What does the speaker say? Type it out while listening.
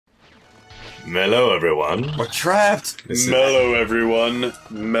Mellow, everyone. We're trapped. Mellow, everyone.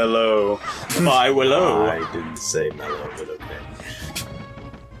 Mellow. By Willow. I didn't say mellow, but okay.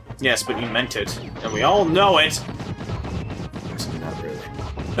 Yes, but you meant it. And we all know it. Not really.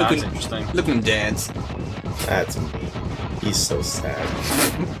 That's interesting. Look at him dance. That's me. He's so sad.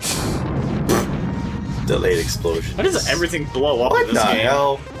 Delayed explosion. Why does everything blow up What in this the game?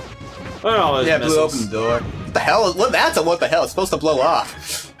 hell? What are all those Yeah, blew missiles? open the door. What the hell? What? That's a what the hell? It's supposed to blow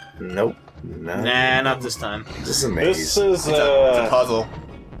off. Nope. No. Nah, not this time. This is a maze. This is It's a puzzle.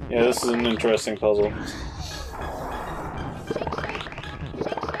 yeah, this is an interesting puzzle.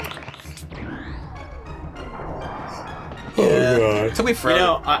 Yeah. It took me You forever.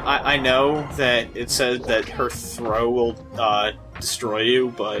 know, I know that it said that her throw will destroy you,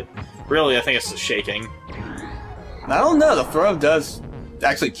 but really I think it's the shaking. I don't know. The throw does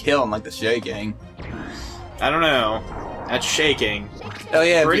actually kill him like the shaking. I don't know. That's shaking. Oh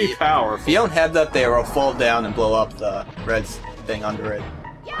yeah, Pretty if you powerful. don't have that there, it'll fall down and blow up the red thing under it.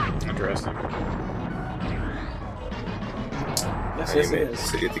 Interesting. Yes, So yes, it is.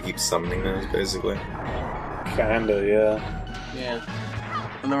 so you have to keep summoning those, basically. Kinda, yeah.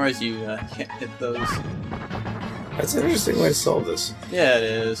 Yeah. Otherwise, you can't hit those. That's an interesting way to solve this. Yeah, it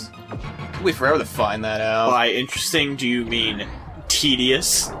is. It took me forever to find that out. By interesting, do you mean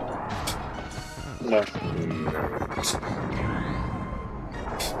tedious? No.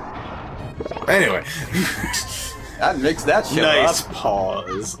 Anyway. That makes that show Nice up.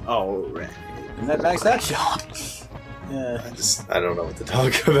 pause. Alright. And that makes that show up. Yeah. I don't know what to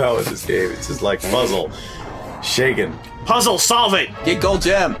talk about with this game. It's just like puzzle. Shaken. Puzzle, solve it! Get gold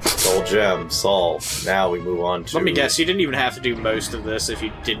gem. Gold gem. Solve. Now we move on to... Let me guess, you didn't even have to do most of this if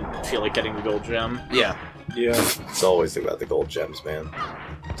you didn't feel like getting the gold gem. Yeah. Yeah. It's always about the gold gems, man.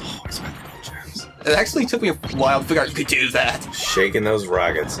 It's always about the gold gems. It actually took me a while to figure out you could do that. Shaking those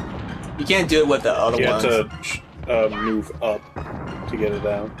rockets. You can't do it with the other You have ones. to move up to get it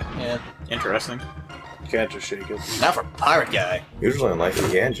out. Yeah. Interesting. You can't just shake it. Not for pirate guy. Usually in life you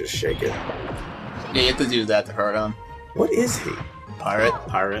can just shake it. Yeah, you have to do that to hurt him. What is he? Pirate.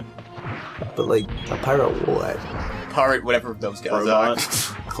 Pirate. But like, a pirate what? Pirate, whatever those guys Robot.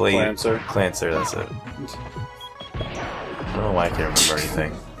 Clancer. Clancer, that's it. I don't know why I can't remember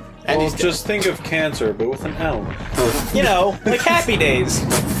anything. are. And Well, he's just think of cancer, but with an L. You know, like Happy Days.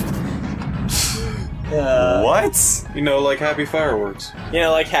 What? You know, like happy fireworks. You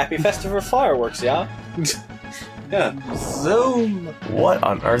know, like Happy Festival of Fireworks, yeah? Yeah. Zoom. What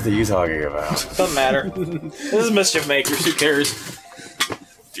on earth are you talking about? Doesn't matter. This is Mischief Makers, who cares?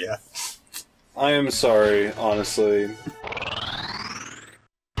 Yeah. I am sorry, honestly.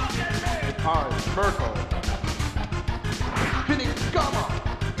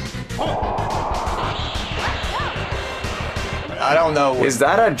 I don't know. Is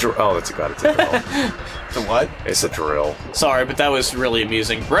that a drill? Oh, it's a drill. The what? It's a drill. Sorry, but that was really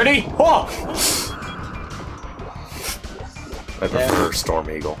amusing. Ready? Whoa! I prefer Storm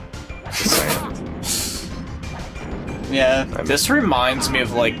Eagle. Just saying. Yeah. This reminds me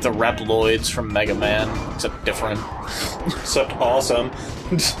of, like, the Reploids from Mega Man, except different. Except awesome.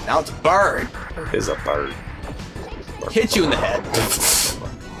 Now it's a bird. It is a bird. Hit you in the head.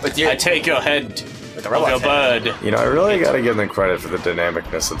 But I take your head with the of your robot's head. bird. You know, I really gotta give them credit for the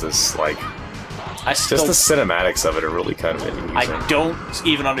dynamicness of this, like, I still... just the cinematics of it are really kind of amusing. I don't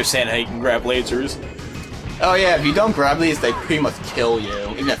even understand how you can grab lasers. Oh yeah, if you don't grab these, they pretty much kill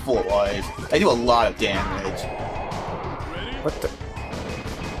you, even at full life. They do a lot of damage. What the?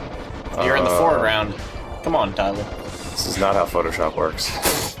 You're in the foreground. Come on, Tyler. This is not how Photoshop works.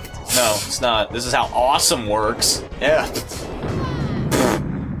 No, it's not. This is how awesome works. Yeah.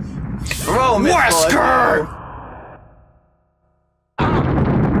 Throw him, Wesker!